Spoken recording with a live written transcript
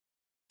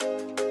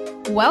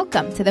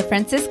Welcome to the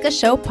Franciska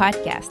Show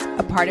podcast,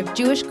 a part of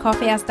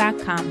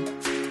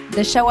JewishCoffeehouse.com,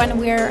 the show on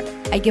where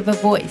I give a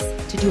voice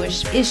to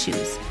Jewish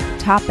issues,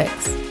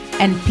 topics,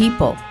 and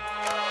people.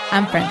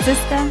 I'm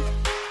Franciska,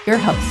 your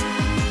host.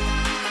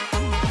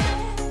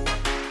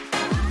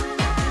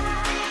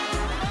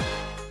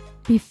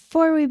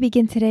 Before we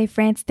begin today,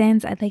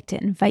 Franstans, I'd like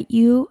to invite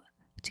you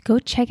to go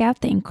check out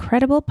the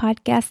incredible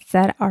podcasts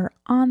that are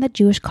on the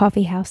Jewish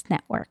Coffee House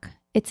Network.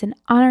 It's an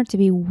honor to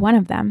be one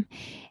of them.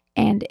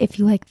 And if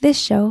you like this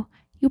show,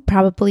 you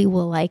probably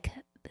will like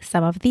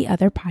some of the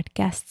other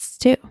podcasts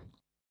too.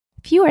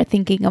 If you are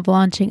thinking of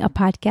launching a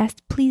podcast,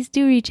 please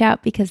do reach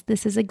out because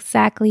this is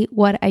exactly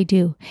what I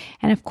do.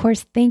 And of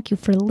course, thank you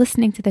for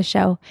listening to the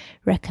show,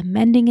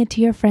 recommending it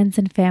to your friends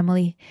and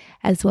family,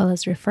 as well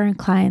as referring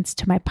clients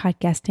to my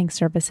podcasting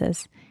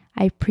services.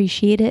 I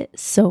appreciate it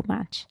so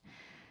much.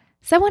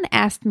 Someone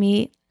asked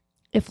me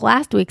if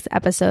last week's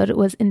episode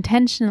was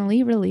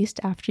intentionally released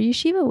after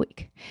Yeshiva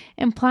week,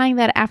 implying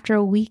that after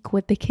a week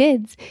with the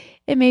kids,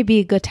 it may be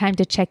a good time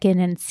to check in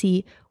and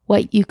see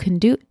what you can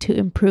do to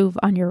improve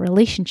on your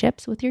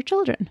relationships with your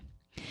children.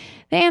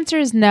 The answer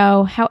is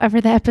no. However,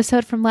 the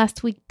episode from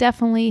last week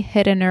definitely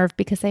hit a nerve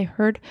because I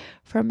heard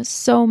from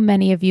so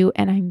many of you,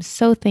 and I'm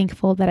so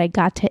thankful that I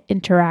got to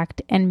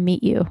interact and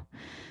meet you.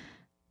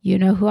 You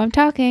know who I'm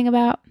talking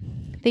about.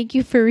 Thank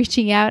you for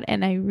reaching out,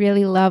 and I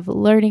really love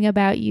learning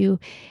about you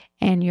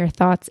and your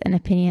thoughts and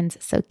opinions,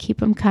 so keep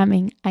them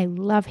coming. I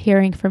love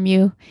hearing from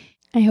you.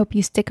 I hope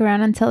you stick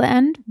around until the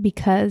end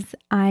because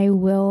I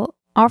will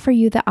offer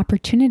you the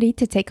opportunity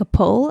to take a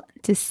poll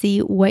to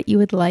see what you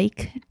would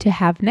like to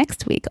have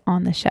next week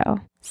on the show.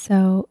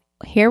 So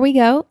here we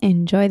go.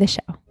 Enjoy the show.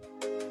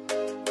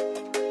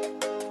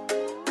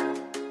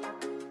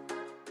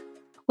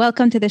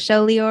 Welcome to the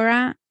show,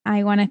 Leora.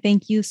 I want to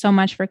thank you so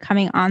much for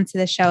coming on to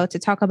the show to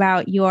talk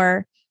about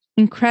your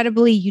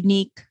incredibly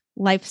unique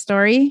life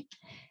story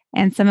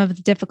and some of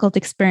the difficult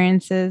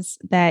experiences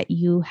that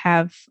you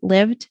have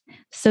lived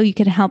so you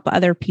can help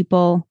other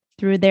people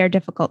through their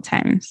difficult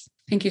times.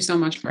 Thank you so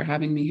much for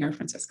having me here,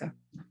 Franciska.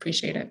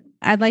 Appreciate it.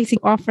 I'd like to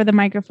offer the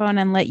microphone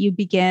and let you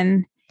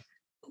begin.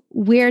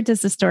 Where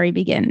does the story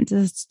begin?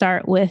 Does it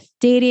start with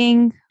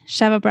dating,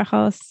 Sheva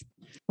Brachos?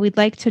 We'd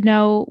like to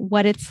know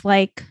what it's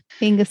like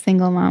being a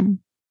single mom.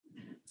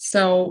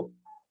 So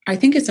I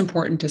think it's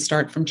important to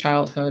start from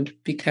childhood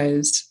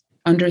because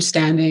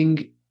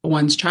understanding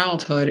one's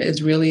childhood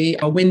is really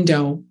a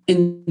window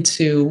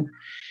into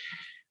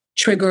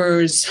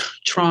triggers,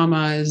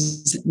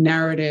 traumas,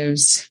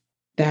 narratives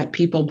that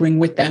people bring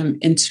with them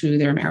into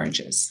their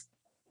marriages.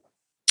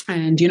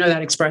 And you know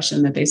that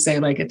expression that they say,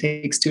 like, it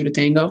takes two to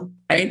tango,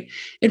 right?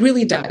 It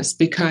really does,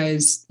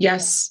 because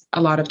yes,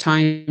 a lot of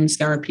times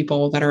there are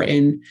people that are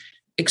in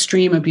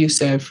extreme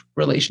abusive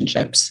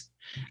relationships.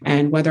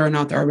 And whether or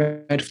not there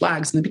are red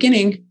flags in the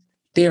beginning,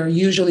 there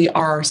usually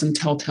are some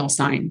telltale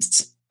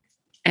signs.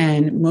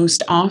 And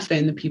most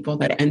often the people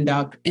that end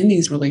up in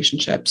these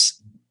relationships,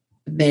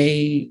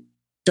 they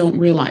don't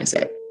realize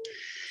it.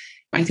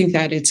 I think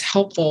that it's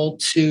helpful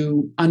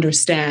to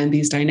understand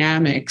these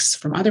dynamics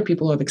from other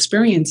people who have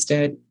experienced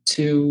it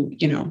to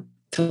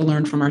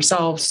learn from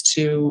ourselves,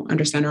 to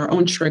understand our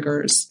own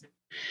triggers,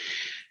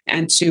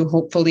 and to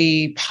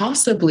hopefully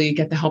possibly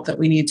get the help that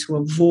we need to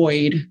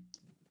avoid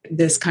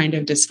this kind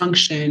of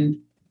dysfunction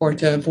or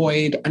to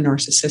avoid a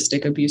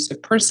narcissistic,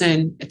 abusive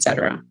person,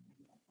 etc.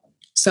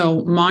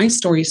 So my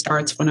story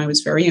starts when I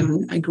was very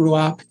young. I grew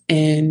up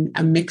in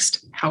a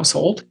mixed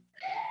household,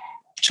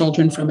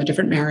 children from a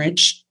different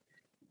marriage,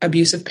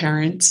 abusive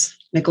parents,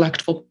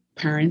 neglectful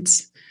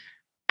parents.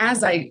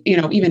 As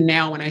even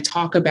now when I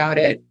talk about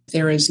it,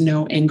 there is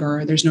no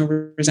anger, there's no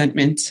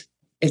resentment.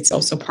 It's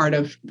also part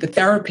of the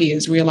therapy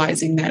is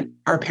realizing that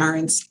our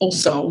parents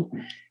also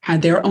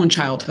had their own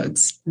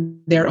childhoods,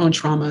 their own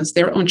traumas,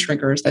 their own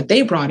triggers that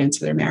they brought into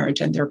their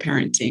marriage and their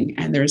parenting.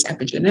 And there's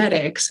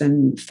epigenetics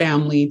and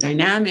family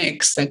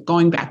dynamics that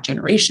going back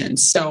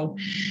generations. So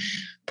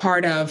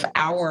part of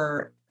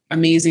our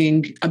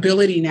amazing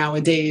ability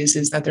nowadays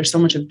is that there's so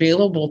much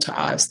available to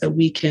us that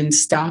we can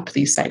stop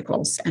these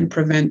cycles and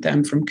prevent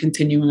them from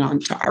continuing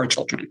on to our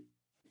children,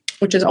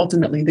 which is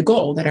ultimately the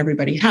goal that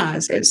everybody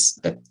has, is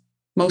that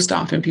most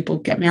often people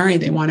get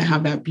married, they want to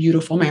have that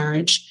beautiful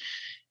marriage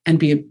and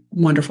be a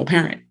wonderful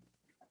parent.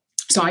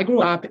 So I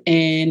grew up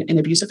in an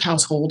abusive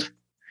household,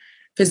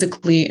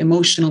 physically,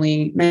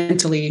 emotionally,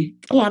 mentally,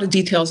 a lot of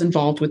details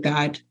involved with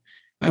that.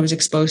 I was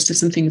exposed to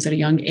some things at a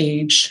young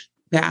age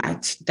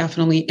that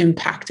definitely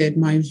impacted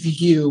my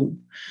view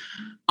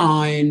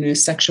on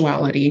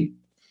sexuality.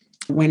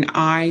 When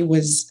I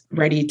was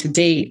ready to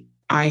date,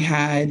 I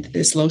had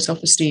this low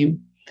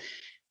self-esteem,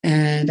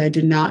 and I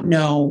did not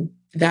know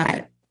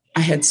that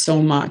I had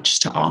so much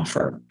to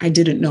offer. I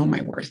didn't know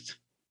my worth.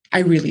 I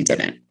really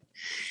didn't.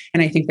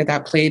 And I think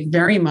that played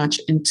very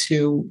much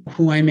into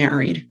who I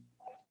married.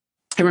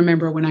 I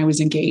remember when I was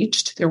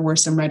engaged, there were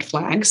some red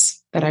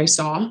flags that I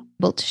saw.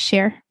 Able to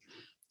share?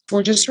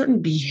 For just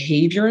certain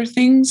behavior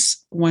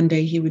things. One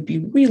day he would be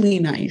really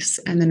nice,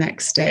 and the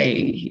next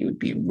day he would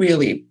be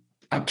really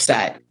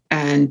upset.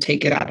 and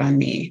take it out on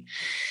me.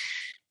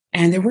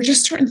 And there were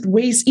just certain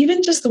ways,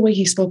 even just the way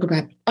he spoke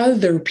about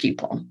other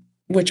people,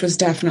 which was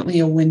definitely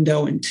a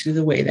window into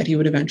the way that he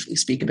would eventually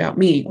speak about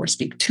me or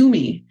speak to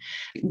me.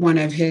 One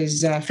of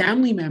his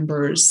family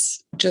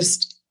members,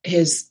 just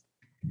his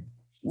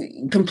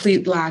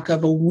complete lack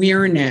of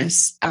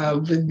awareness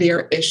of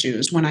their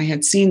issues. When I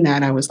had seen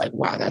that, I was like,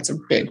 wow, that's a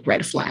big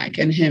red flag.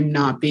 And him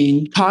not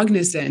being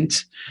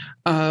cognizant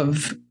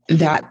of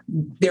that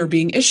there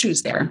being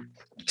issues there.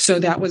 So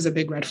that was a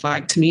big red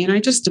flag to me.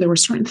 And there were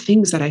certain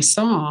things that I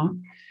saw.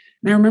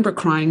 And I remember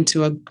crying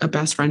to a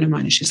best friend of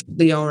mine. And she said,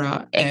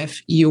 Leora,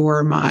 if you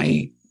were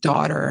my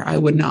daughter, I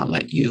would not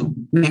let you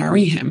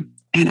marry him.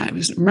 And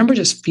remember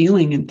just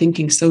feeling and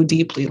thinking so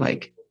deeply,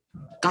 like,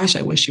 gosh,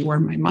 I wish you were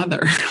my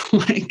mother.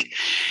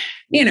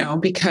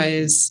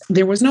 Because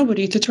there was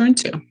nobody to turn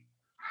to.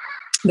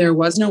 There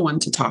was no one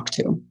to talk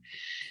to.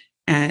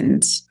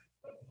 And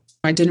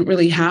I didn't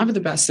really have the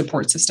best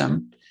support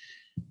system.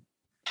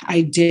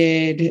 I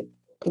did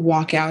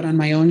walk out on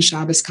my own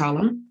Shabbos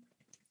Kala,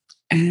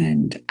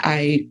 and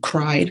I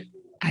cried.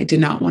 I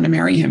did not want to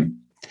marry him.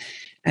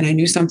 And I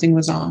knew something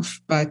was off,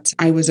 but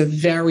I was a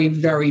very,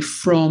 very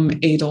frum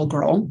Adel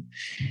girl.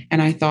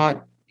 And I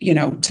thought,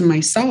 to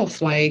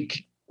myself,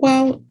 like,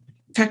 well,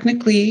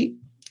 technically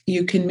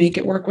you can make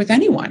it work with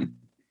anyone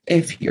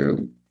if you're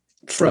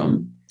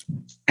frum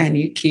and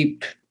you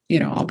keep,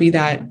 I'll be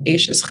that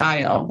Ashes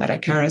Chayil, that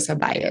Akaras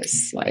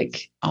Habayis,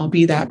 like I'll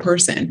be that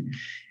person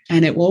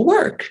and it will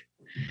work.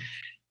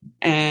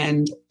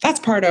 And that's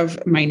part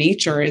of my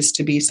nature, is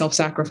to be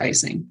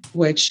self-sacrificing,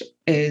 which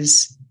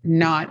is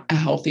not a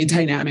healthy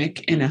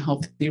dynamic in a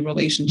healthy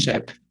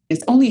relationship.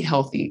 It's only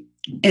healthy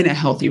in a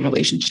healthy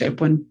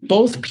relationship when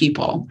both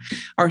people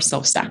are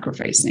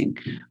self-sacrificing,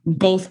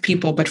 both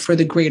people, but for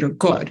the greater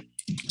good.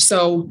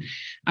 So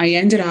I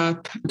ended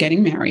up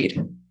getting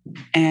married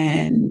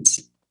and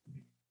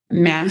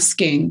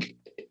masking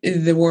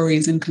the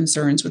worries and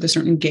concerns with a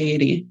certain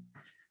gaiety,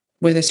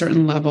 with a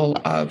certain level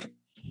of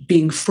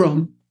being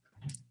frum,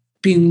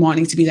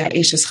 wanting to be that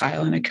Ashes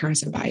Chayil and a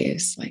Akaras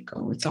Habayis, like,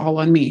 oh, it's all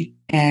on me.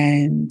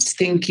 And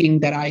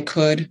thinking that I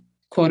could,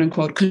 quote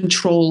unquote,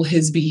 control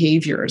his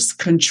behaviors,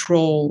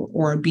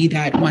 or be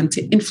that one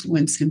to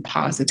influence him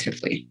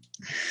positively.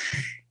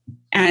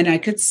 And I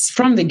could,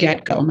 from the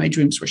get-go, my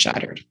dreams were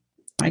shattered.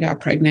 I got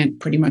pregnant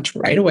pretty much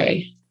right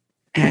away.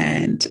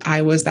 And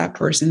I was that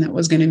person that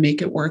was going to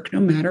make it work no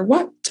matter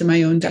what, to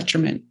my own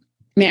detriment.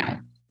 Now,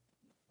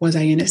 was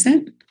I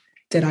innocent?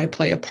 Did I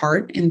play a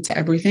part into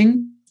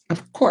everything?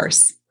 Of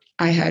course.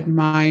 I had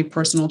my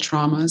personal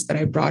traumas that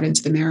I brought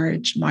into the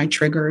marriage, my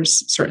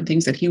triggers, certain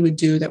things that he would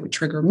do that would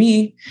trigger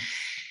me.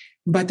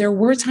 But there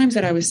were times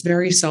that I was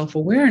very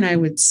self-aware, and I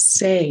would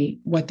say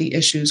what the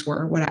issues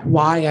were,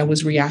 why I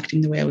was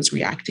reacting the way I was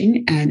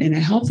reacting. And in a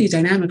healthy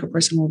dynamic, a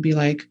person will be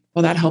like,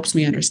 well, that helps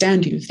me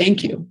understand you.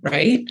 Thank you.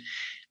 Right.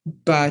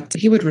 But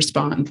he would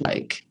respond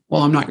like,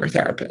 well, I'm not your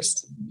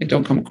therapist.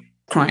 Don't come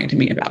crying to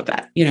me about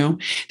that.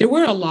 There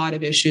were a lot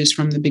of issues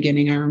from the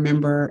beginning. I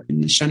remember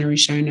in the Shana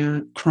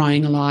Rishona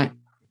crying a lot,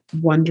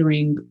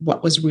 wondering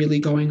what was really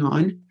going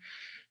on.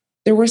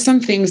 There were some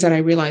things that I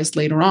realized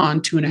later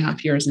on,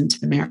 2.5 years into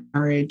the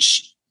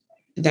marriage,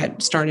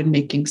 that started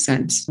making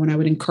sense. When I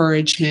would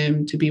encourage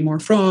him to be more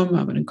frum,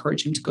 I would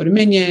encourage him to go to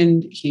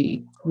Minyan,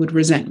 he would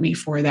resent me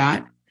for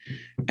that.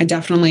 I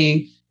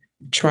definitely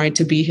tried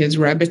to be his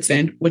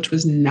Rebbitzin, which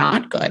was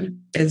not good.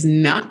 Is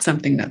not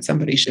something that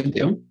somebody should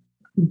do.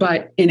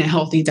 But in a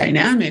healthy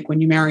dynamic,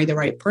 when you marry the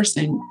right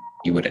person,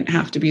 you wouldn't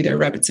have to be their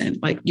Rebbitzin.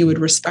 Like, you would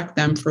respect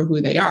them for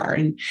who they are.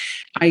 And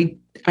I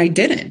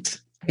didn't.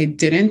 I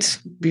didn't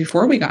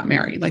before we got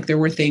married. Like, there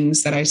were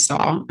things that I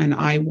saw, and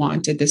I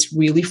wanted this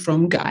really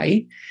frum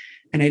guy,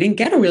 and I didn't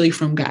get a really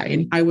frum guy.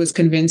 And I was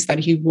convinced that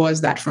he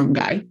was that frum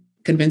guy,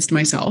 convinced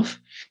myself.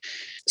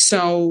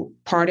 So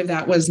part of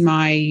that was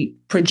my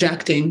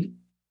projecting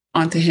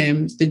onto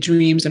him the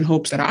dreams and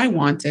hopes that I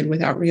wanted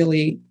without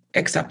really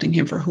accepting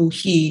him for who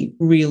he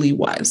really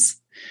was,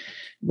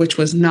 which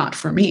was not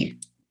for me,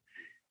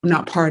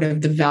 not part of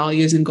the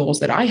values and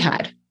goals that I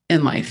had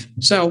in life.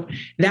 So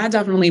that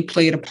definitely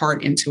played a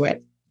part into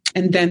it.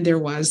 And then there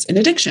was an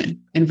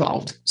addiction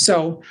involved.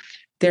 So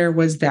there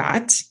was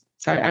that.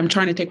 So I'm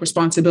trying to take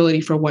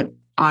responsibility for what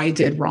I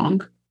did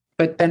wrong.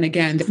 But then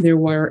again, there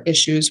were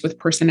issues with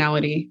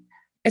personality.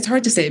 It's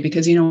hard to say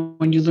because,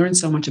 when you learn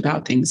so much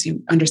about things,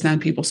 you understand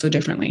people so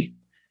differently.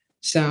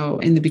 So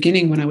in the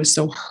beginning, when I was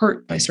so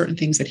hurt by certain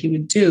things that he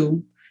would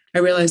do, I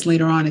realized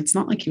later on, it's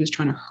not like he was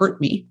trying to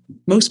hurt me.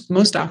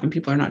 Most often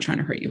people are not trying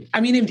to hurt you. I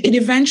mean, it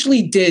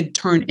eventually did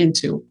turn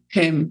into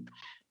him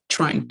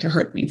trying to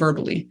hurt me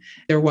verbally.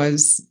 There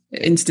was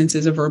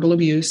instances of verbal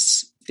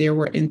abuse. There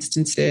were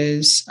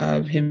instances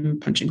of him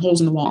punching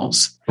holes in the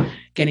walls,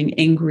 getting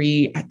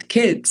angry at the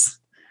kids,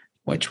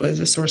 which was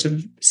a source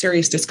of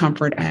serious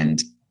discomfort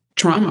and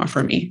trauma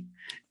for me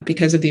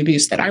because of the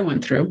abuse that I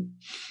went through.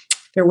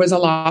 There was a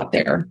lot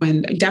there.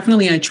 And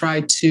definitely I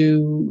spoke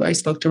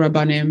to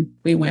Rabbanim.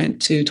 We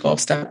went to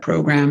 12-step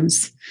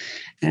programs.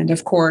 And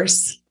of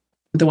course,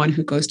 the one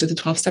who goes to the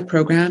 12-step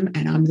program,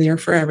 and I'm there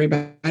for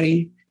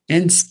everybody,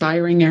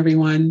 inspiring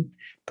everyone,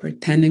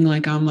 pretending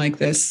like I'm like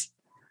this,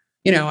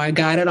 I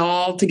got it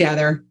all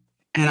together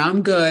and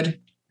I'm good.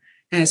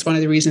 And it's one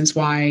of the reasons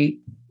why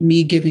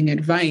me giving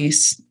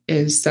advice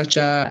is such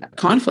a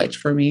conflict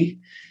for me.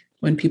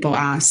 When people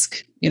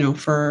ask,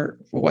 for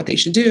what they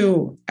should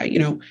do,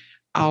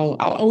 I'll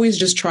always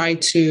just try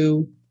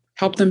to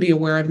help them be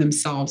aware of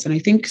themselves. And I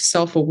think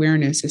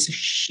self-awareness is a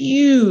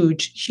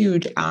huge,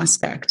 huge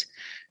aspect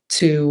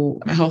to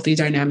a healthy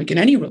dynamic in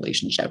any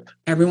relationship.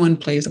 Everyone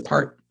plays a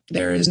part.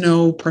 There is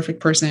no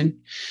perfect person.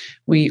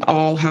 We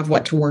all have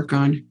what to work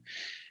on.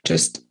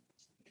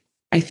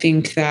 I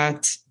think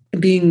that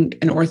being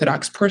an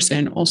Orthodox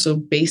person, also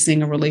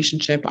basing a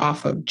relationship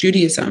off of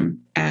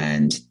Judaism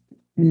and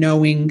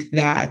knowing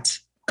that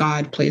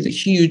God plays a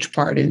huge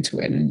part into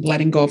it, and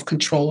letting go of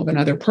control of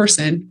another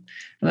person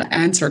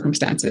and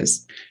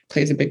circumstances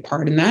plays a big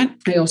part in that.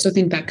 I also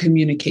think that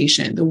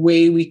communication, the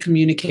way we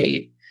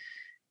communicate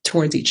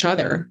towards each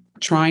other,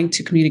 trying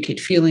to communicate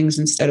feelings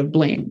instead of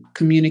blame,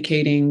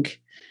 communicating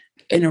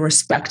in a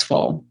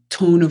respectful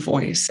tone of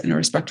voice, in a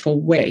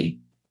respectful way.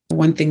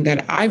 One thing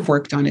that I've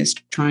worked on is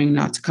trying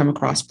not to come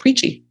across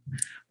preachy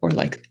or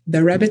like the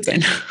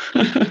Rebbitzin.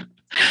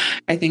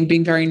 I think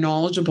being very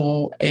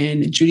knowledgeable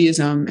in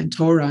Judaism and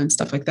Torah and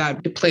stuff like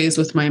that, it plays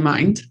with my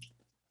mind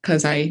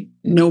because I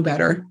know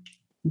better.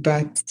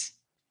 But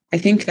I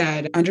think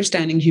that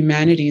understanding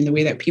humanity and the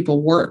way that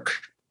people work,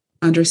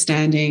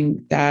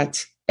 understanding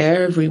that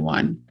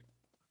everyone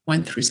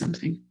went through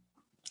something,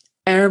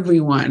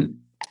 everyone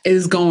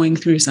is going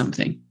through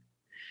something.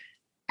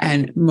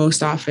 And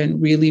most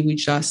often, really, we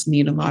just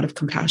need a lot of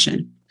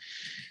compassion.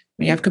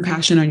 When you have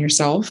compassion on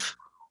yourself,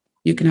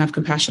 you can have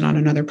compassion on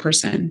another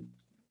person.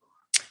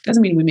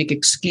 Doesn't mean we make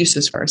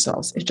excuses for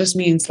ourselves. It just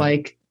means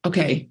like,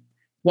 okay,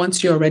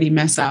 once you already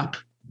mess up,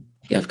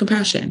 you have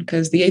compassion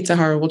because the Yetzer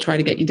Hara will try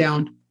to get you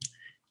down.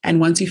 And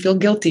once you feel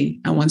guilty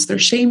and once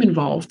there's shame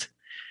involved,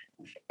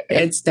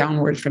 it's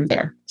downward from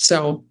there.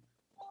 So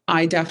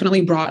I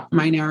definitely brought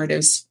my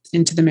narratives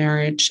into the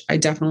marriage. I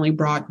definitely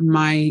brought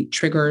my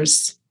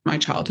triggers, my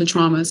childhood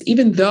traumas,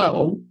 even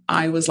though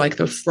I was like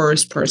the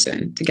first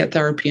person to get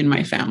therapy in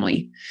my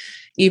family.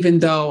 Even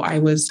though I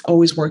was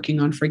always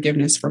working on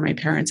forgiveness for my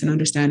parents and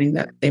understanding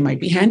that they might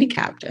be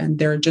handicapped and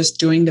they're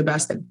just doing the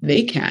best that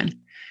they can.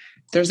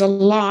 There's a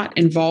lot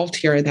involved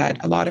here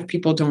that a lot of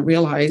people don't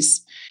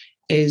realize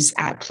is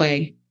at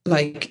play.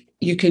 Like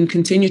you can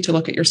continue to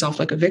look at yourself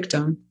like a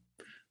victim,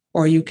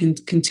 or you can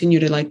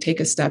continue to like take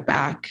a step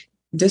back,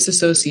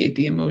 disassociate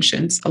the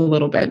emotions a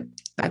little bit.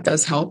 That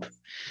does help.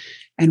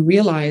 And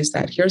realize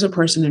that here's a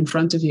person in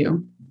front of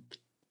you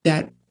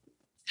that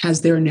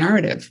has their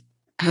narrative,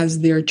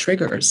 has their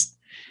triggers,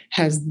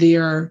 has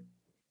their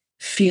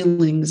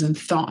feelings and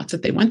thoughts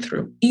that they went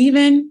through,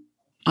 even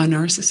a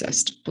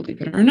narcissist, believe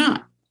it or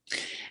not.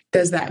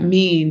 Does that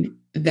mean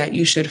that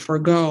you should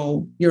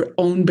forgo your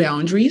own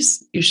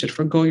boundaries? You should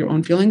forgo your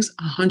own feelings?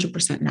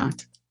 100%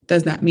 not.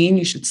 Does that mean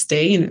you should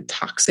stay in a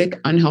toxic,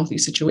 unhealthy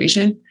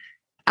situation?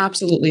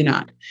 Absolutely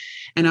not.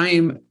 And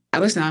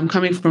I'm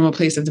coming from a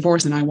place of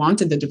divorce and I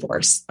wanted the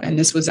divorce. And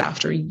this was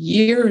after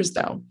years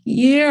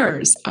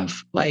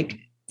of like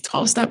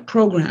 12-step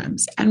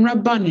programs and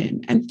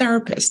Rabbanim and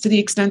therapists, to the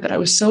extent that I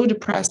was so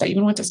depressed. I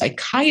even went to a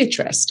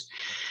psychiatrist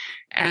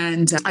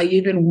and I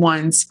even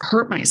once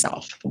hurt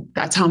myself.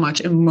 That's how much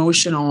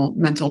emotional,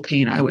 mental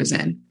pain I was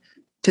in,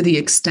 to the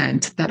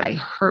extent that I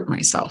hurt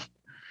myself.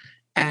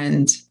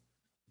 And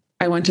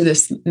I went to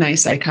this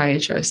nice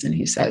psychiatrist and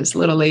he says,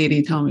 "Little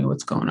lady, tell me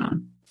what's going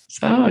on."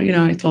 So,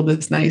 I told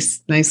this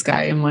nice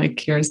guy, I'm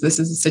like, this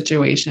is a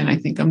situation. I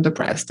think I'm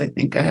depressed. I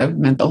think I have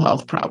mental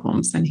health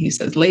problems. And he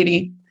says,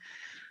 "Lady,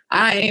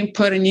 I ain't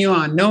putting you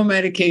on no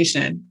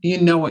medication.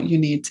 You know what you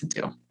need to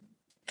do."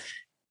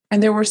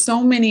 And there were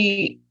so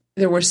many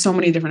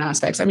different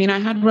aspects. I mean, I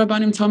had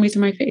Rabbanim tell me to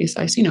my face,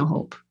 "I see no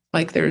hope.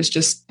 Like it's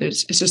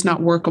just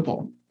not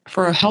workable."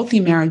 For a healthy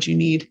marriage, you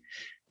need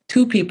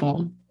two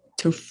people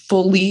to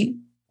fully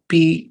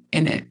be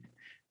in it.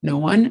 No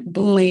one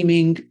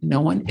blaming, no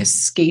one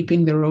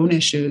escaping their own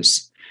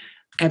issues.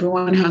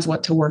 Everyone has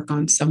what to work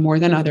on, some more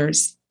than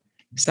others.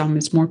 Some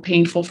it's more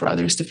painful for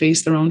others to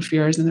face their own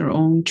fears and their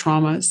own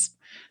traumas.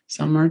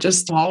 Some are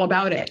just all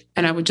about it.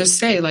 And I would just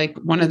say, like,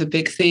 one of the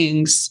big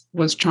things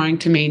was trying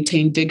to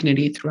maintain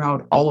dignity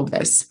throughout all of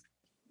this.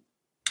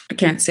 I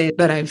can't say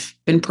that I've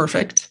been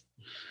perfect,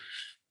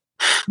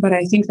 but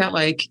I think that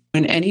like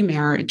in any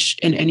marriage,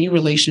 in any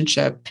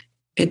relationship,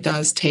 it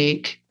does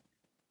take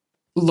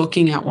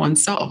looking at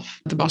oneself.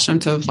 The Baal Shem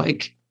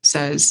Tov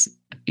says,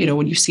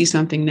 when you see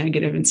something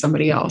negative in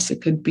somebody else,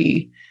 it could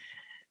be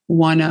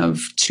one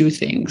of two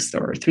things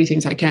or three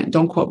things.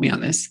 Don't quote me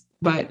on this,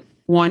 but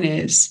one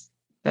is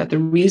that the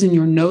reason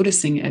you're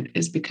noticing it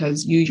is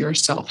because you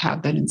yourself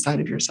have that inside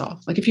of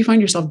yourself. Like if you find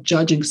yourself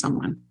judging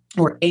someone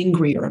or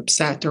angry or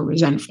upset or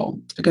resentful,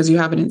 it's because you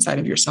have it inside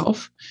of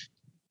yourself,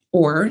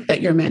 or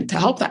that you're meant to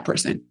help that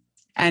person.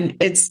 And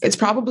it's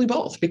probably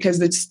both,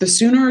 because it's the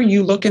sooner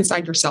you look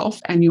inside yourself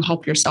and you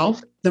help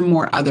yourself, the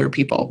more other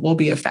people will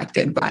be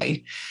affected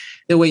by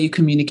the way you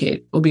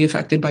communicate, will be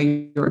affected by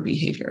your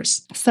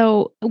behaviors.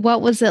 So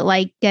what was it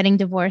like getting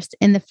divorced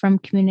in the frum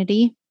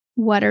community?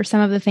 What are some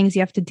of the things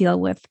you have to deal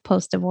with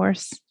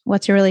post-divorce?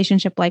 What's your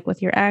relationship like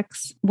with your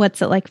ex?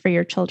 What's it like for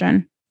your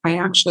children? I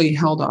actually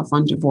held off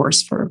on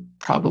divorce for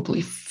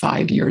probably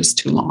 5 years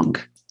too long.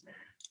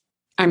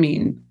 I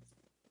mean,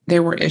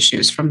 there were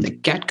issues from the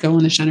get-go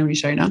in the Shana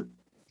Rishona,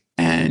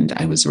 and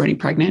I was already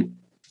pregnant,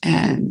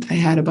 and I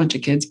had a bunch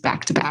of kids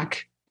back to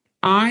back.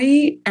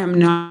 I am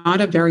not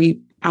a very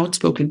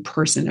outspoken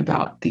person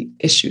about the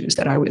issues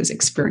that I was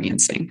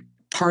experiencing.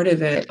 Part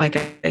of it, like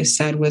I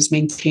said, was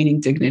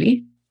maintaining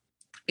dignity.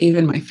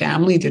 Even my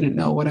family didn't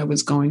know what I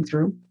was going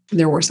through.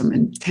 There were some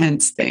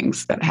intense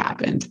things that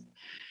happened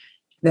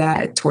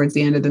that towards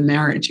the end of the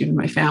marriage, even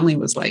my family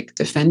was like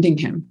defending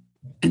him,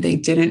 and they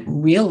didn't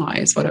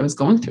realize what I was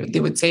going through.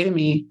 They would say to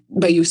me,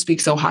 "But you speak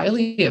so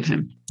highly of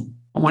him."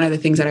 One of the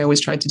things that I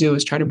always tried to do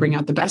was try to bring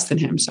out the best in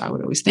him. So I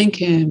would always thank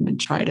him and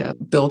try to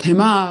build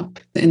him up.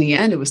 In the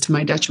end, it was to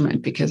my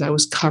detriment, because I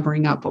was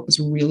covering up what was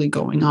really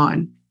going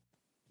on.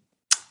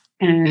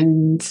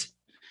 And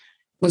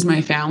was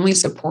my family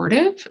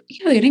supportive?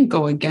 Yeah, they didn't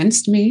go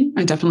against me.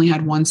 I definitely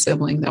had one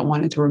sibling that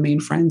wanted to remain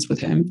friends with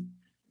him,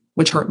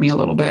 which hurt me a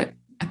little bit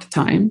at the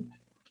time.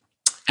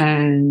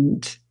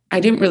 And I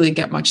didn't really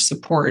get much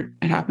support.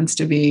 It happens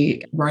to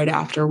be right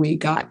after we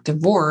got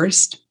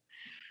divorced,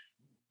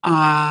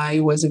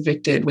 I was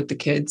evicted with the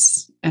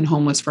kids and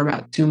homeless for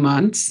about 2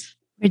 months.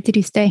 Where did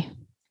you stay?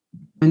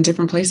 In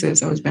different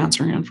places. I was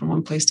bouncing around from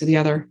one place to the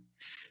other.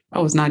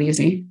 That was not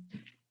easy.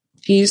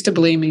 He used to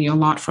blame me a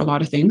lot for a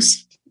lot of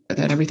things,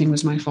 that everything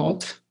was my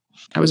fault.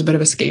 I was a bit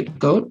of a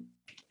scapegoat.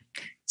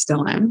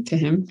 Still am to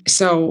him.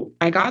 So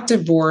I got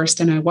divorced,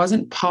 and I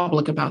wasn't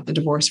public about the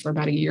divorce for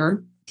about a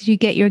year. Did you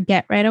get your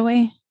get right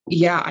away?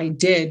 Yeah, I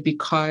did,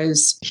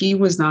 because he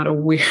was not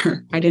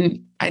aware. I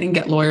didn't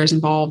get lawyers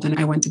involved, and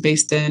I went to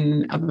Beis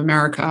Din of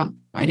America.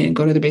 I didn't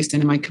go to the Beis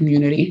Din in my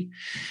community,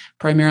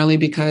 primarily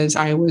because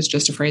I was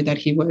just afraid that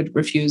he would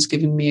refuse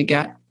giving me a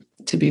get,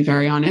 to be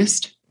very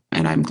honest.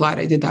 And I'm glad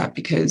I did that,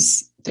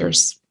 because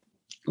there's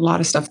a lot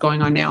of stuff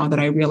going on now that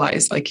I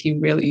realized, like, he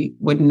really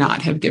would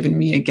not have given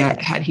me a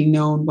get had he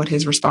known what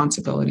his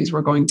responsibilities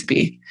were going to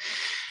be.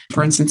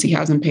 For instance, he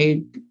hasn't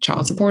paid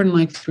child support in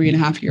like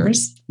 3.5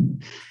 years.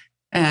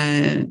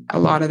 And a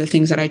lot of the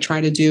things that I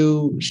try to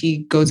do, he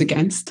goes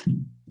against.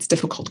 It's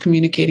difficult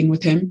communicating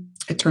with him.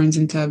 It turns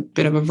into a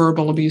bit of a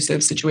verbal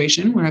abusive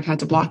situation where I've had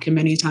to block him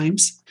many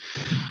times.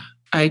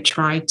 I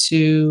try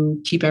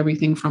to keep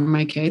everything from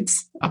my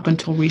kids up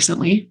until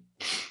recently.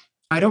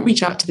 I don't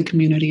reach out to the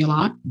community a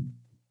lot.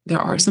 There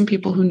are some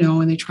people who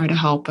know and they try to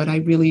help, but I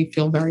really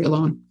feel very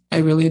alone. I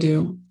really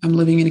do. I'm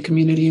living in a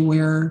community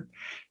where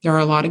there are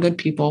a lot of good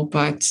people,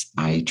 but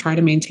I try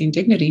to maintain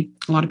dignity.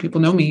 A lot of people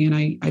know me, and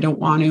I don't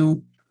want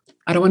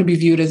to be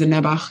viewed as a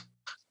nebuch,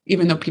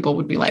 even though people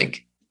would be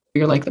like,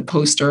 you're like the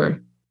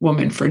poster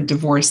woman for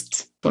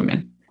divorced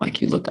women.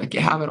 Like, you look like you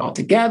have it all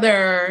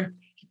together.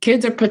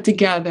 Kids are put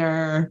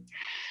together.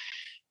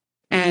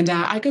 And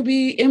I could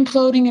be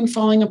imploding and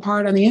falling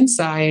apart on the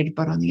inside,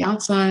 but on the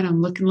outside,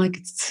 I'm looking like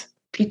it's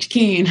peach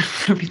keen.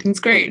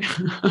 Everything's great.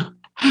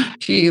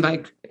 She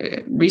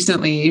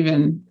recently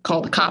even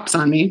called the cops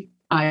on me.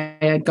 I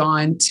had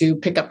gone to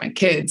pick up my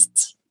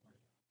kids,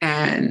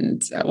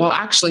 and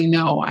actually,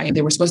 no,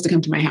 they were supposed to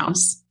come to my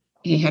house.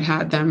 He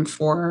had them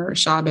for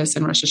Shabbos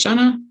and Rosh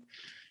Hashanah.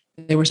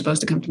 They were supposed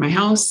to come to my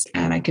house,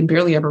 and I can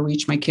barely ever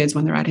reach my kids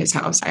when they're at his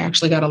house. I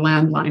actually got a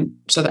landline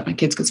so that my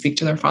kids could speak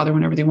to their father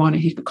whenever they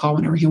wanted. He could call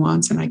whenever he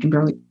wants, and I can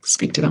barely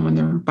speak to them when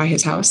they're by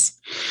his house.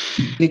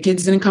 The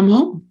kids didn't come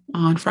home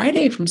on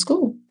Friday from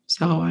school.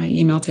 So I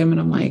emailed him, and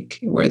I'm like,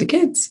 where are the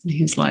kids? And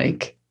he's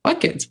like,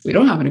 what kids? We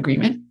don't have an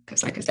agreement.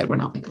 Because like I said, we're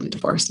not legally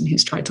divorced. And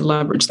he's tried to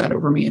leverage that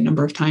over me a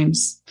number of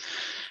times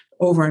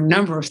over a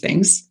number of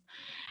things.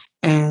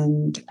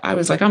 And I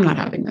was like, I'm not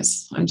having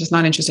this. I'm just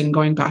not interested in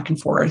going back and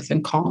forth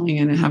and calling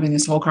and having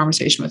this whole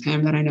conversation with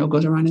him that I know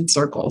goes around in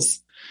circles.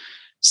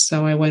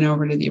 So I went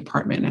over to the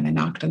apartment and I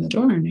knocked on the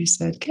door and I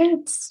said,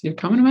 kids, you're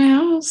coming to my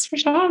house for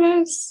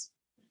Shabbos.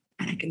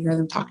 And I could hear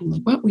them talking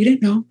like, what? We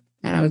didn't know.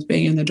 And I was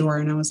banging the door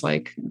and I was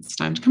like, it's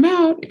time to come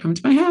out. You're coming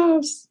to my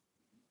house.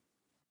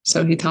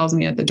 So he tells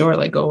me at the door,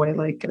 like, go away,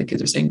 like the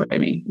kids are staying by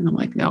me. And I'm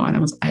like, no. And I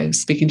was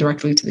speaking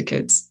directly to the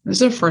kids.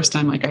 This is the first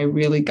time like I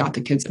really got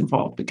the kids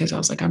involved, because I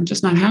was like, I'm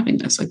just not having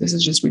this. Like, this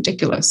is just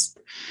ridiculous.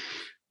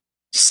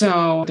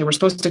 So they were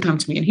supposed to come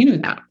to me and he knew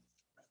that.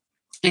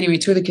 Anyway,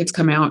 2 of the kids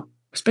come out.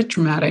 It was a bit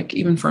traumatic.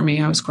 Even for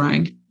me, I was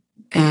crying.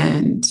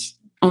 And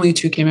only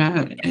 2 came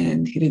out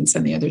and he didn't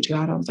send the other 2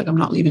 out. I was like, I'm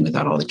not leaving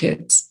without all the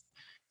kids.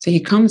 So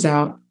he comes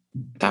out.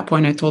 At that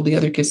point, I told the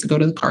other kids to go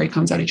to the car. He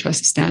comes out, he tries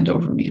to stand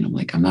over me. And I'm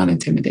like, I'm not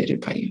intimidated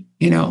by you.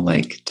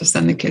 Like, just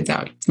send the kids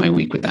out. It's my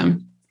week with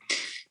them.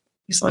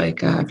 He's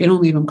like, if you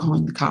don't leave, I'm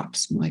calling the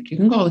cops. I'm like, you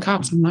can call the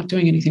cops. I'm not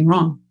doing anything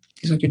wrong.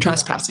 He's like, you're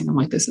trespassing. I'm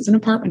like, this is an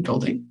apartment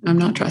building. I'm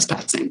not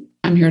trespassing.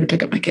 I'm here to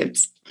pick up my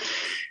kids.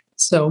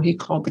 So he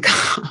called the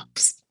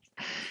cops.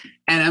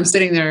 And I'm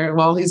sitting there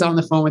while he's on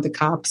the phone with the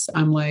cops.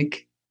 I'm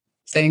like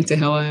saying to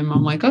Hillam,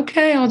 I'm like,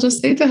 okay, I'll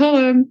just say to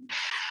Hillam.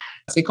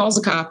 So he calls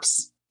the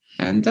cops.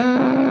 And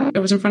it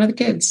was in front of the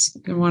kids.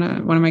 And one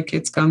of my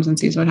kids comes and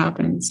sees what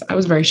happens. I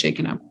was very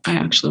shaken up. I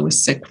actually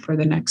was sick for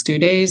the next 2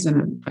 days.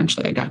 And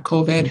eventually I got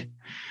COVID.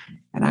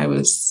 And I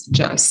was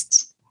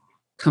just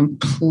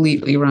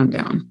completely run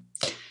down.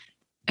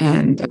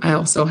 And I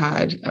also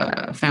had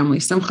a family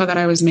simcha that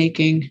I was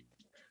making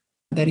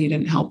that he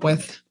didn't help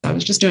with. I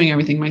was just doing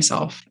everything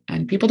myself.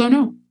 And people don't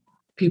know.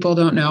 People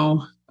don't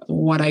know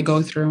what I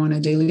go through on a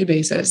daily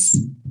basis,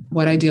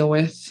 what I deal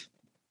with.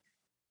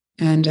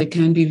 And it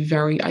can be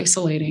very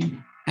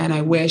isolating. And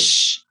I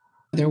wish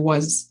there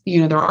was,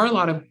 there are a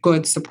lot of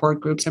good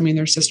support groups. I mean,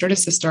 they're sister to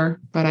sister,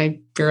 but I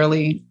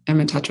barely am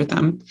in touch with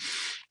them.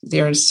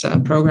 There's a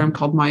program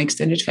called My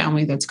Extended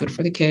Family that's good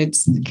for the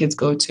kids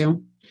go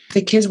to.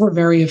 The kids were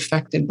very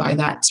affected by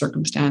that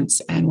circumstance.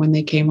 And when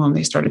they came home,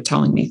 they started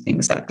telling me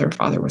things that their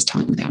father was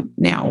telling them.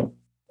 Now,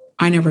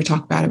 I never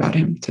talk bad about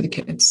him to the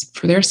kids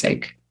for their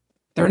sake.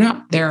 They're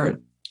not there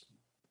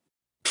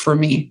for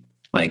me.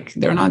 Like,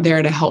 they're not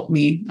there to help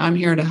me. I'm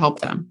here to help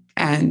them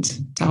and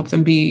to help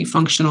them be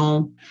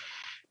functional,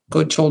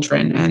 good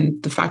children.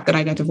 And the fact that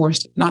I got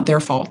divorced, not their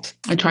fault.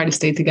 I tried to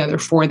stay together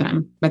for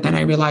them, but then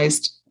I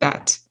realized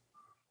that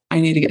I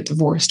need to get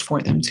divorced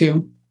for them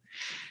too.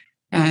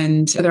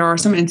 And there are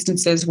some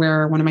instances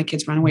where one of my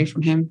kids ran away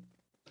from him.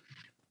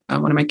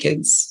 One of my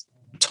kids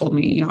told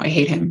me, I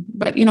hate him.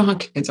 But you know how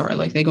kids are,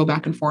 like they go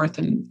back and forth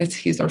and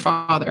he's their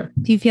father.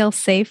 Do you feel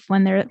safe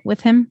when they're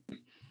with him?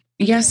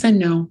 Yes and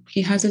no.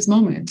 He has his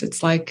moments.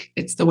 It's like,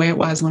 it's the way it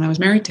was when I was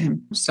married to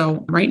him.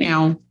 So right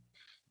now, I'm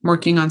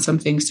working on some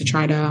things to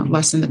try to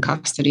lessen the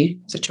custody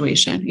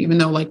situation, even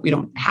though like we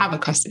don't have a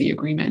custody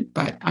agreement,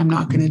 but I'm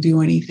not going to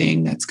do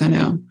anything that's going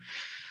to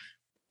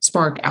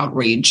spark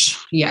outrage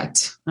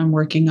yet. I'm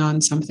working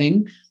on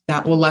something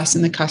that will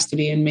lessen the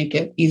custody and make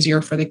it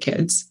easier for the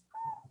kids.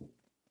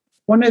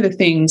 One of the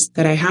things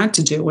that I had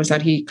to do was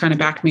that he kind of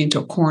backed me into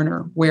a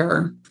corner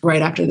where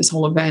right after this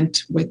whole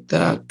event with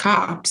the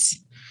cops,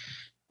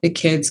 the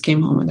kids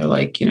came home and they're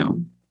like,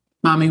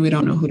 Mommy, we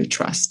don't know who to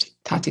trust.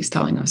 Tati's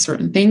telling us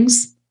certain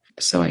things.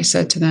 So I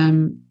said to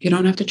them, you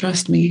don't have to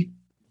trust me.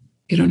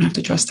 You don't have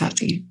to trust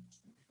Tati. You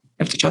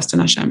have to trust in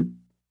Hashem.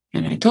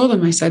 And I told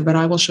them, I said, but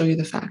I will show you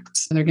the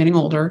facts. They're getting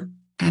older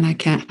and I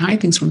can't hide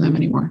things from them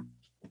anymore.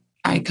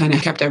 I kind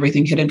of kept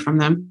everything hidden from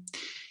them.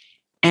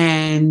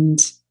 And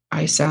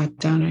I sat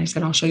down and I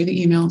said, I'll show you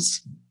the emails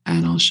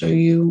and I'll show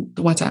you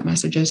the WhatsApp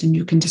messages and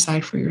you can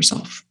decide for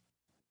yourself.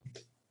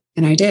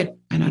 And I did.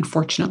 And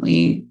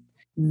unfortunately,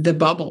 the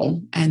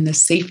bubble and the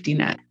safety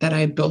net that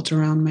I built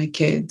around my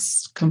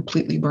kids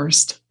completely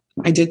burst.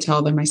 I did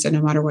tell them, I said,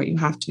 no matter what, you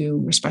have to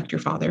respect your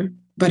father.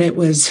 But it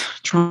was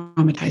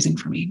traumatizing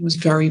for me. It was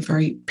very,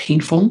 very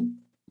painful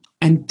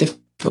and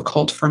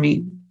difficult for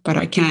me. But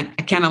I can't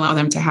allow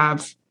them to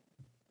have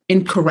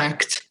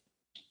incorrect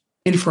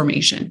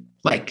information,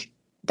 like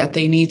that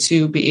they need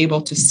to be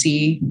able to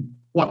see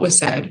what was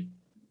said,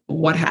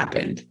 what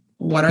happened,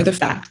 what are the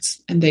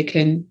facts, and they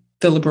can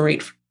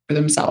deliberate for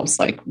themselves,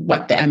 like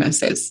what the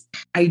MS is.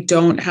 I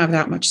don't have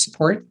that much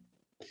support.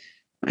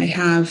 I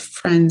have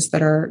friends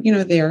that are,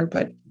 there,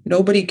 but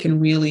nobody can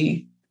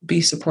really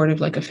be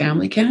supportive like a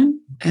family can.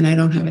 And I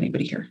don't have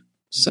anybody here.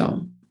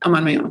 So I'm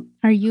on my own.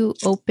 Are you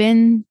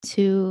open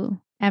to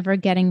ever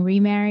getting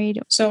remarried?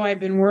 So I've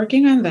been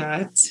working on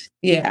that.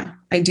 Yeah,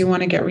 I do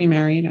want to get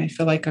remarried. I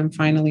feel like I'm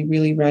finally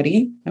really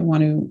ready. I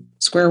want to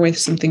square away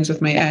some things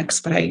with my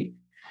ex, but I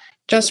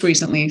just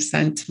recently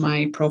sent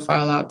my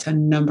profile out to a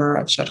number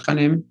of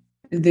shadchanim.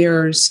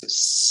 There's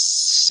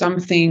some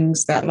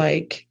things that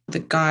like the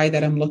guy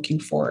that I'm looking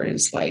for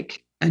is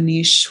like a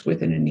niche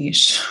within a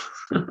niche.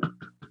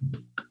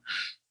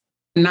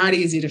 Not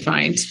easy to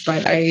find,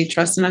 but I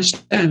trust in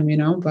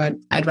Hashem, but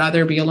I'd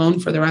rather be alone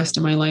for the rest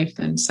of my life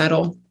than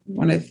settle.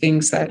 One of the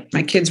things that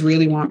my kids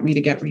really want me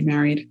to get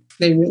remarried.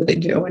 They really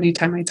do.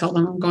 Anytime I tell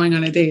them I'm going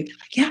on a date, they're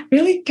like, yeah,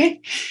 really?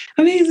 Okay,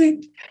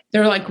 amazing.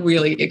 They're like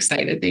really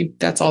excited.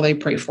 That's all they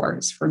pray for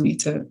is for me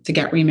to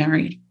get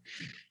remarried.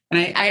 And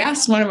I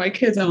asked one of my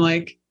kids, I'm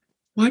like,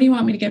 why do you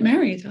want me to get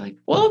married? They're like,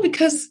 well,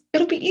 because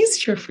it'll be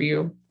easier for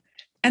you.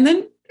 And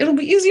then it'll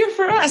be easier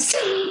for us.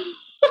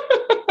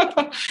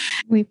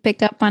 We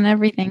pick up on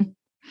everything.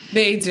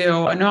 They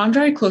do. No, I'm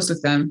very close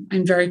with them.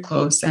 I'm very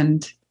close.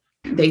 And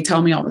they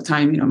tell me all the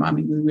time,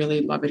 Mommy, we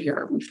really love it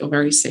here. We feel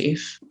very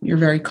safe. You're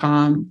very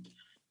calm.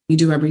 You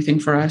do everything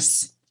for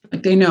us.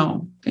 Like they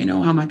know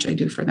how much I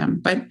do for them.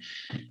 But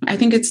I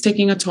think it's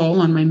taking a toll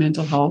on my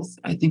mental health.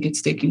 I think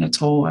it's taking a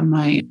toll on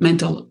my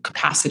mental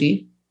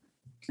capacity.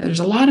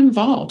 There's a lot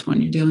involved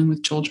when you're dealing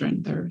with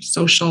children. They're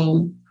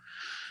social,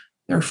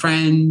 their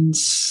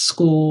friends,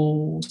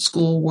 school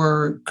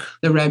work,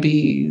 the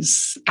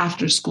Rebbes,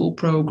 after school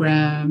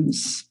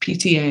programs,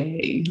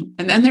 PTA.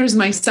 And then there's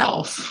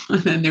myself,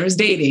 and then there's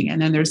dating,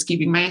 and then there's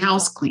keeping my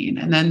house clean.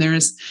 And then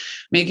there's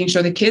making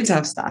sure the kids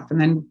have stuff,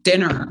 and then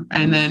dinner,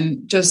 and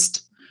then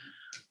just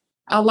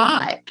a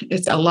lot.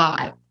 It's a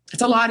lot.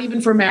 It's a lot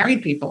even for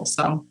married people.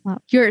 So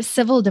your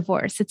civil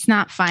divorce, it's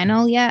not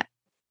final yet.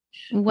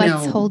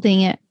 What's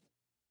holding it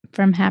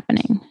from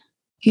happening?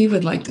 He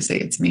would like to say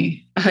it's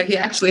me. He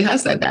actually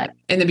has said that.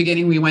 In the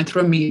beginning, we went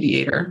through a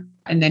mediator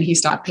and then he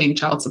stopped paying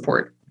child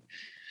support.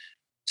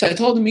 So I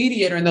told the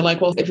mediator and they're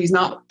like, well, if he's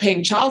not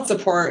paying child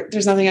support,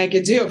 there's nothing I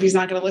could do if he's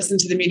not going to listen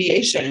to the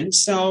mediation.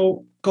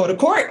 So go to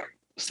court.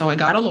 So I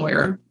got a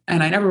lawyer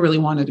and I never really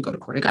wanted to go to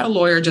court. I got a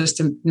lawyer just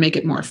to make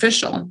it more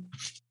official.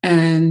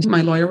 And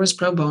my lawyer was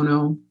pro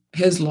bono.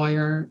 His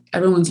lawyer,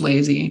 everyone's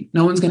lazy.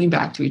 No one's getting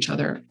back to each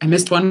other. I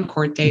missed one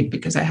court date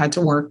because I had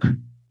to work.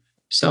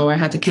 So I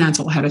had to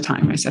cancel ahead of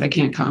time. I said, I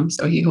can't come.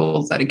 So he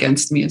holds that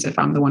against me as if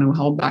I'm the one who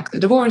held back the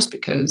divorce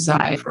because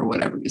I, for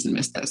whatever reason,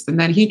 missed this. And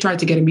then he tried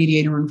to get a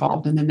mediator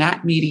involved. And then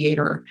that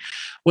mediator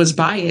was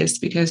biased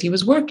because he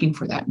was working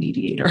for that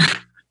mediator.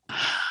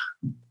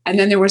 And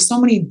then there were so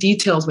many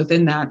details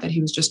within that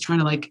he was just trying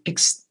to like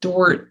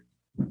extort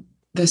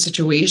the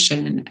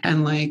situation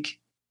and like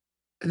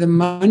the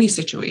money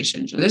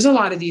situation. So there's a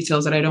lot of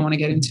details that I don't want to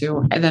get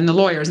into. And then the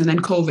lawyers, and then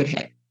COVID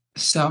hit.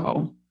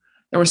 So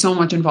there was so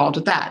much involved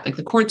with that. Like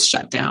the courts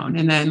shut down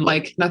and then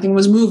like nothing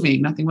was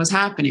moving, nothing was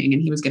happening.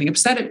 And he was getting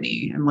upset at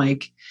me. And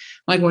like,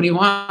 what do you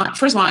want?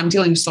 First of all, I'm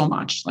dealing so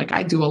much. Like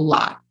I do a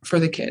lot for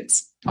the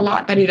kids, a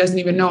lot that he doesn't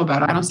even know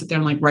about. I don't sit there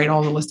and like write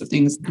all the list of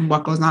things and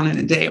what goes on in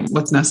a day and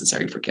what's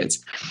necessary for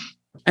kids.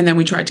 And then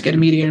we tried to get a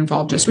mediator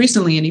involved just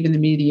recently. And even the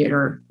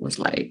mediator was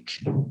like,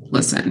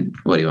 listen,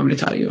 what do you want me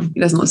to tell you? He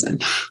doesn't listen.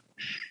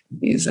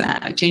 He's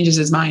changes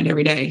his mind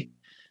every day.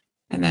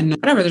 And then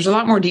whatever, there's a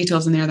lot more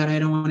details in there that I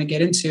don't want to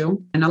get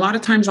into. And a lot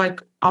of times,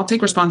 like I'll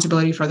take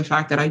responsibility for the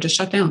fact that I just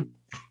shut down.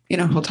 You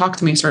know, he'll talk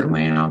to me a certain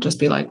way and I'll just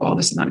be like, well,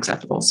 this is not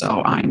acceptable.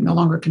 So I'm no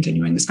longer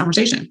continuing this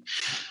conversation.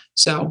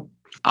 So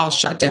I'll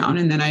shut down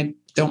and then I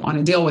don't want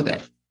to deal with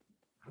it.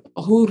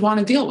 Well, who would want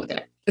to deal with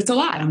it? It's a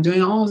lot. I'm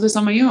doing all of this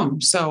on my own.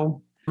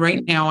 So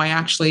right now, I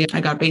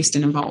got Based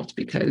In involved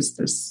because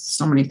there's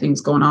so many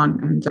things going on.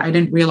 And I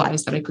didn't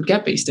realize that I could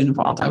get Based In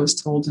involved. I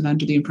was told and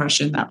under the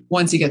impression that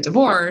once you get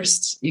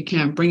divorced, you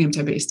can't bring him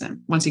to Based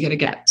In once you get a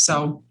get.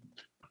 So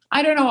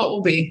I don't know what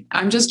will be.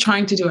 I'm just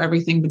trying to do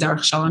everything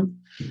b'derech shalom.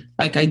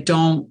 Like I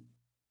don't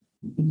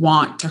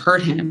want to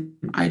hurt him.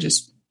 I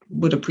just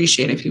would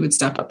appreciate if he would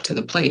step up to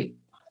the plate.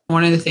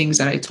 One of the things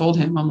that I told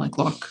him, I'm like,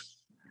 look,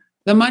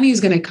 the money is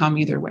going to come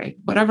either way.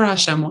 Whatever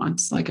Hashem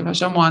wants. Like if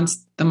Hashem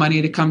wants the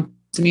money to come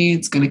to me,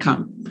 it's going to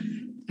come.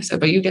 I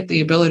said, but you get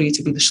the ability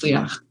to be the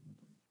shliach.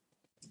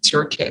 It's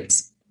your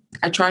kids.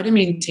 I try to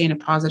maintain a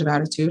positive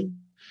attitude.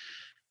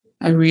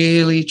 I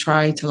really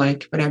try to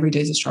but every day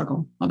is a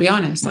struggle. I'll be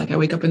honest. Like I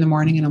wake up in the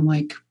morning and I'm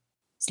like,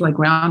 it's like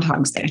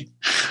Groundhog's Day.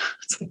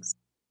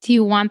 Do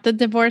you want the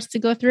divorce to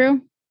go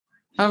through?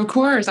 Of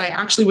course. I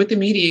actually, with the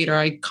mediator,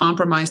 I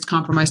compromised.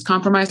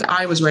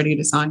 I was ready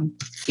to sign.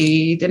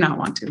 He did not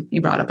want to. He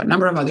brought up a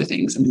number of other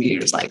things and the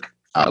mediator's like,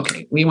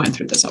 okay, we went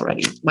through this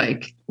already.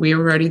 Like we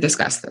already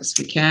discussed this.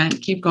 We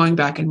can't keep going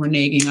back and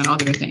reneging on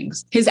other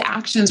things. His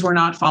actions were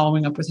not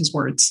following up with his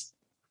words.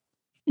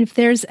 If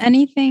there's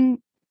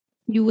anything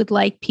you would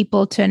like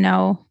people to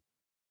know,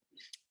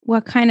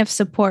 what kind of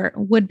support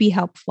would be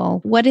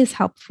helpful? What is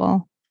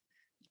helpful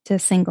to a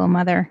single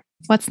mother?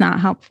 What's not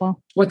helpful?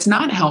 What's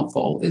not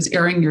helpful is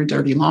airing your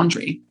dirty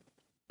laundry.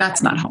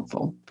 That's not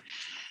helpful.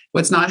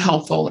 What's not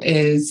helpful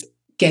is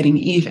getting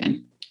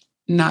even.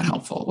 Not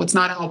helpful. What's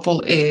not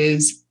helpful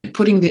is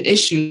putting the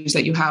issues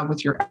that you have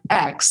with your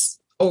ex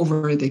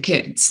over the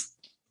kids.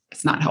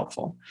 It's not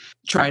helpful.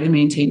 Try to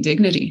maintain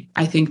dignity.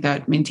 I think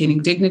that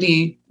maintaining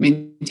dignity,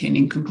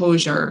 maintaining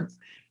composure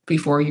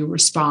before you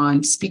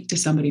respond, speak to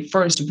somebody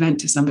first, vent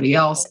to somebody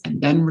else,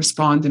 and then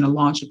respond in a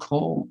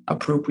logical,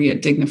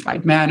 appropriate,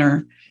 dignified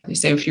manner. They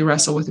say if you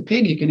wrestle with a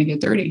pig, you're going to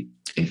get dirty.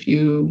 If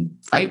you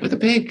fight with a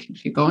pig,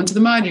 if you go into the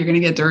mud, you're going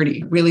to get dirty.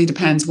 It really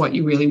depends what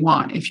you really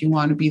want. If you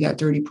want to be that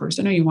dirty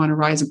person or you want to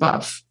rise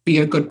above, be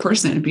a good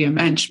person, be a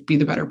mensch, be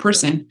the better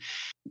person,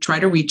 try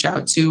to reach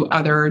out to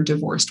other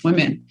divorced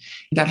women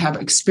that have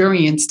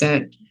experienced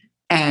it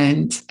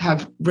and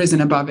have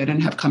risen above it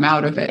and have come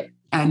out of it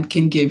and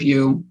can give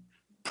you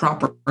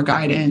proper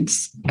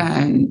guidance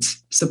and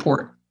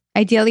support.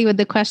 Ideally, with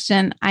the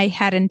question, I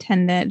had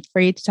intended for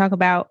you to talk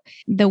about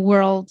the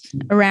world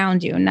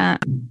around you,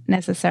 not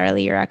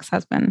necessarily your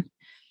ex-husband.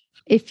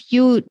 If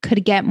you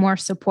could get more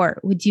support,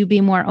 would you be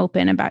more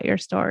open about your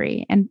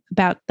story and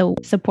about the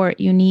support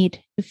you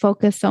need to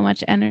focus so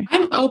much energy?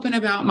 I'm open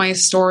about my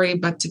story,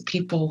 but to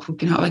people who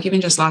can help. Like even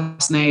just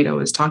last night, I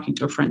was talking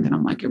to a friend and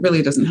I'm like, it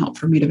really doesn't help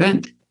for me to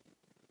vent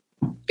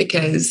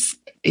because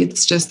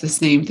it's just the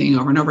same thing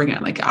over and over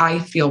again. Like I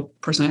feel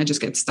personally, I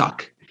just get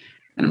stuck.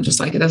 And I'm just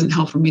like, it doesn't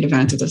help for me to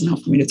vent. It doesn't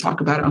help for me to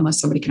talk about it unless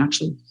somebody can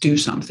actually do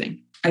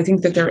something. I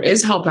think that there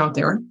is help out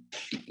there.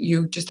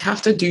 You just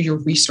have to do your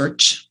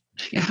research.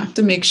 You have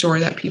to make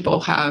sure that people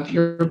have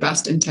your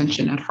best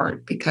intention at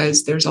heart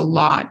because there's a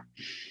lot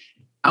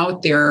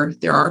out there.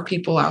 There are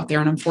people out there.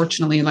 And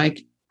unfortunately,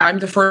 I'm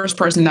the first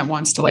person that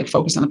wants to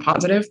focus on the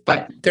positive,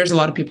 but there's a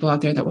lot of people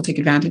out there that will take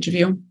advantage of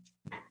you.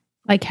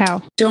 Like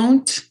how?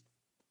 Don't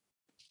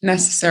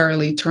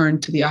necessarily turn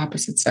to the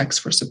opposite sex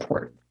for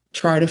support.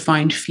 Try to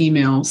find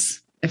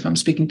females, if I'm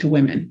speaking to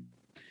women,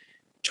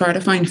 try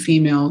to find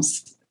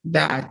females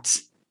that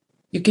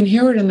you can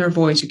hear it in their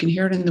voice, you can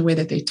hear it in the way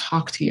that they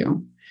talk to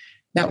you,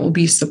 that will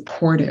be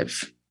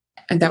supportive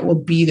and that will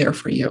be there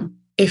for you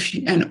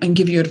and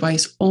give you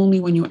advice only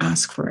when you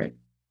ask for it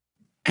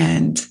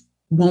and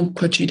won't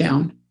put you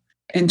down.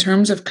 In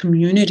terms of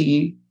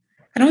community,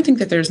 I don't think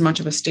that there's much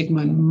of a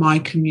stigma in my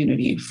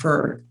community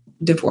for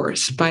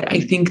divorce, but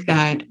I think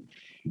that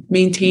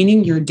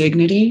maintaining your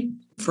dignity,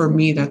 for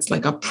me, that's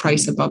like a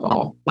price above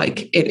all.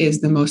 Like it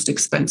is the most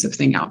expensive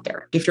thing out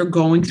there. If you're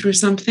going through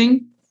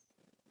something,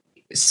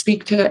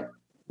 speak to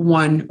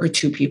one or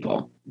two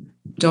people.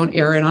 Don't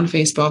air it on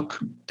Facebook.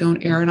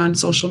 Don't air it on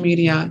social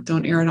media.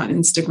 Don't air it on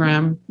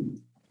Instagram.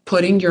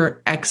 Putting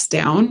your ex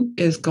down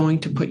is going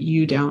to put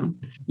you down.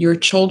 Your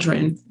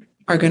children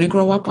are going to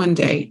grow up one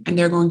day and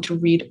they're going to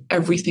read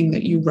everything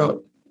that you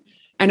wrote.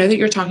 I know that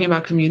you're talking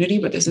about community,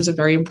 but this is a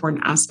very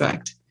important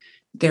aspect.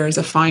 There is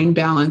a fine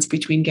balance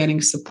between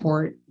getting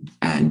support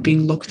and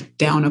being looked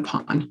down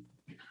upon.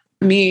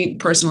 Me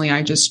personally,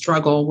 I just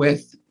struggle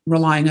with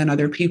relying on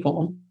other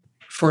people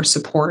for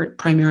support,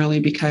 primarily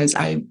because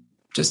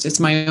it's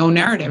my own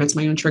narrative. It's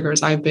my own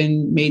triggers. I've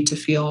been made to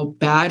feel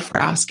bad for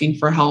asking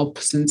for help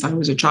since I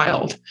was a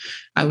child.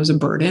 I was a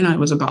burden. I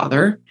was a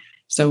bother.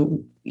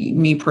 So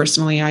me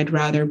personally, I'd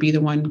rather be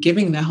the one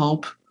giving the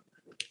help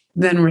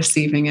than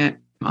receiving it,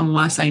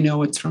 unless I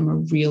know it's from a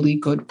really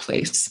good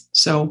place.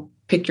 So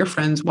pick your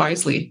friends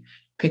wisely,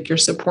 pick your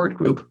support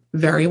group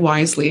very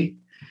wisely,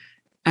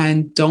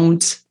 and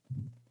don't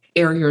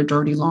air your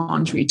dirty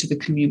laundry to the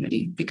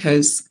community,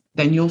 because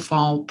then you'll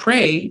fall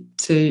prey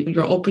to,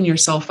 you'll open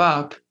yourself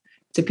up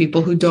to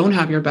people who don't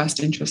have your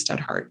best interest at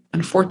heart.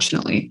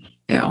 Unfortunately,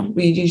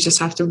 you just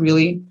have to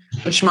really,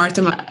 you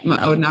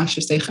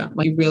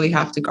really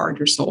have to guard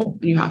your soul.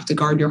 You have to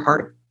guard your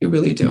heart. You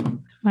really do.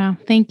 Wow.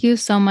 Thank you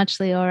so much,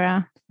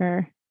 Leora,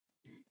 for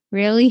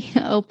really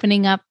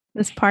opening up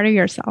this part of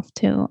yourself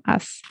to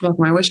us. Look,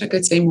 I wish I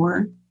could say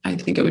more. I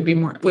think it would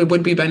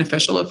be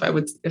beneficial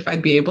if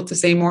I'd be able to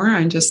say more.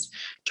 I'm just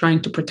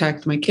trying to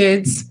protect my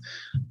kids,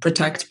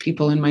 protect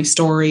people in my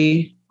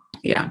story.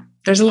 Yeah.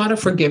 There's a lot of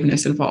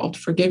forgiveness involved.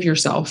 Forgive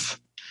yourself.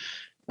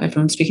 If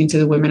I'm speaking to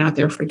the women out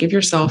there, forgive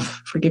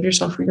yourself for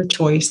your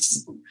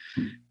choice.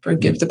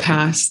 Forgive the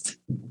past.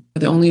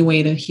 The only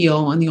way to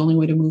heal and the only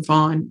way to move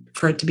on,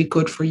 for it to be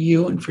good for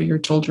you and for your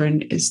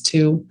children, is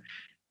to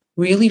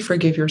really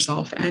forgive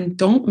yourself, and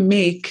don't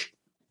make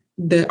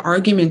the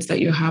arguments that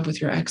you have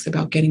with your ex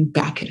about getting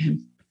back at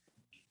him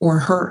or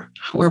her,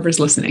 whoever's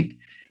listening.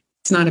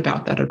 It's not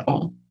about that at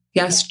all.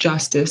 Yes,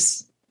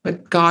 justice,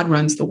 but God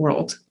runs the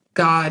world.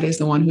 God is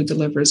the one who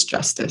delivers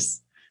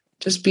justice.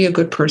 Just be a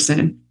good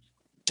person.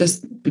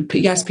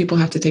 Yes, people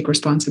have to take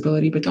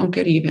responsibility, but don't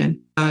get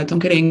even. Don't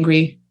get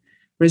angry.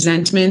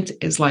 Resentment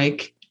is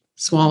like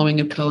swallowing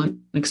a pill and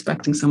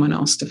expecting someone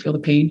else to feel the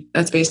pain.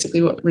 That's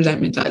basically what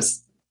resentment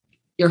does.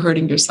 You're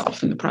hurting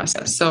yourself in the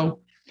process. So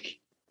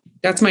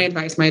that's my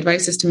advice. My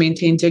advice is to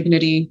maintain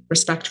dignity,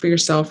 respect for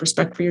yourself,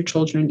 respect for your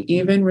children,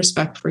 even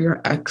respect for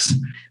your ex,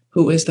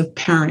 who is the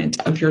parent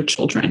of your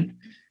children.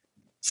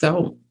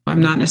 So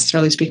I'm not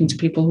necessarily speaking to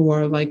people who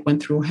are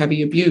went through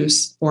heavy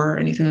abuse or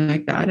anything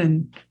like that.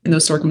 And in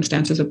those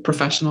circumstances, a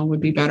professional would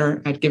be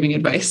better at giving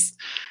advice.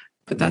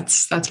 But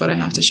that's what I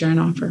have to share and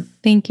offer.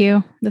 Thank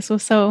you. This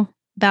was so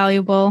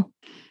valuable.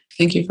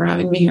 Thank you for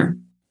having me here.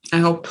 I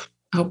hope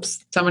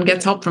someone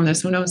gets help from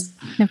this. Who knows?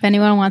 If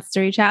anyone wants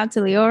to reach out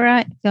to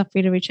Leora, feel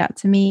free to reach out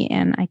to me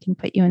and I can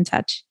put you in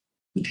touch.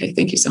 Okay.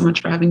 Thank you so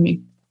much for having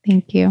me.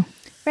 Thank you.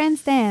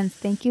 Friends Dance,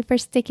 thank you for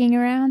sticking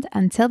around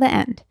until the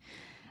end.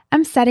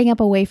 I'm setting up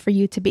a way for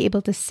you to be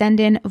able to send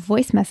in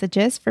voice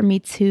messages for me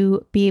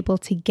to be able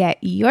to get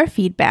your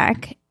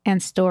feedback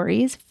and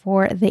stories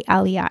for the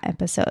Aliyah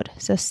episode.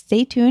 So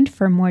stay tuned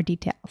for more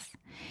details.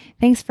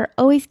 Thanks for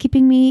always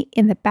keeping me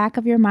in the back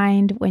of your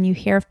mind when you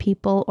hear of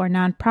people or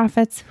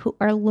nonprofits who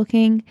are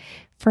looking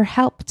for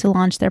help to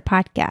launch their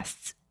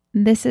podcasts.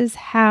 This is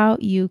how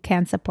you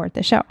can support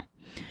the show.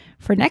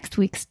 For next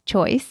week's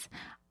choice,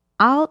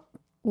 I'll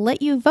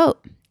let you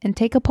vote and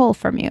take a poll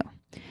from you.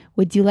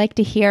 Would you like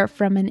to hear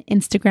from an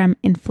Instagram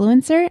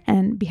influencer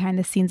and behind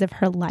the scenes of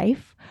her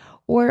life?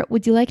 Or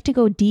would you like to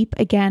go deep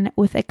again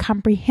with a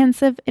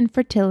comprehensive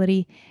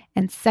infertility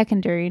and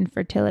secondary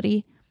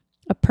infertility,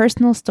 a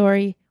personal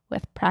story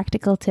with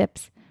practical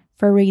tips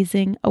for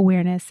raising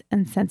awareness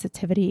and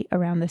sensitivity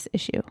around this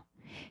issue?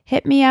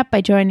 Hit me up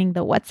by joining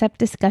the WhatsApp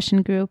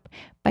discussion group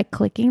by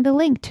clicking the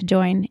link to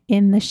join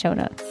in the show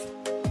notes.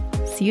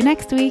 See you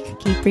next week.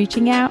 Keep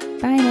reaching out.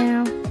 Bye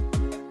now.